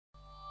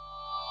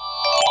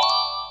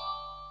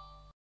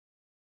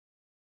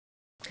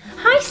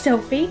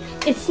Sophie.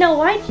 It's Snow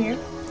White here.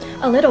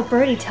 A little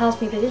birdie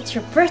tells me that it's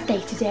your birthday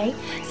today,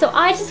 so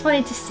I just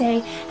wanted to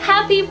say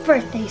happy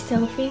birthday,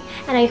 Sophie,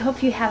 and I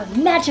hope you have a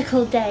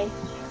magical day.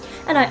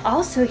 And I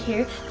also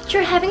hear that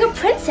you're having a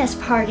princess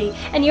party,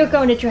 and you're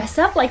going to dress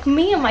up like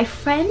me and my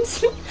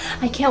friends.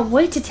 I can't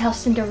wait to tell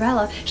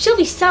Cinderella. She'll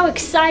be so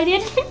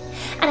excited.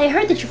 And I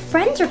heard that your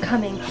friends are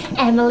coming.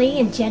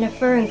 Emily and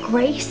Jennifer and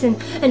Grace and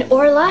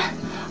Orla.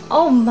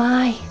 Oh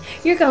my,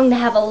 you're going to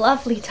have a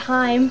lovely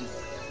time.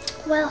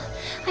 Well,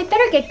 I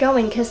better get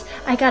going because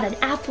I got an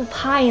apple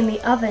pie in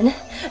the oven.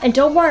 And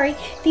don't worry,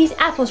 these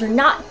apples are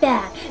not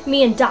bad.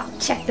 Me and Doc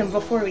checked them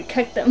before we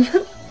cooked them.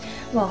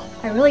 Well,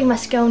 I really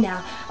must go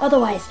now.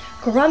 Otherwise,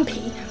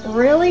 Grumpy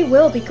really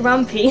will be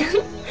grumpy.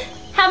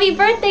 Happy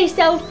birthday,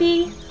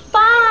 Sophie!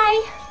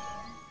 Bye!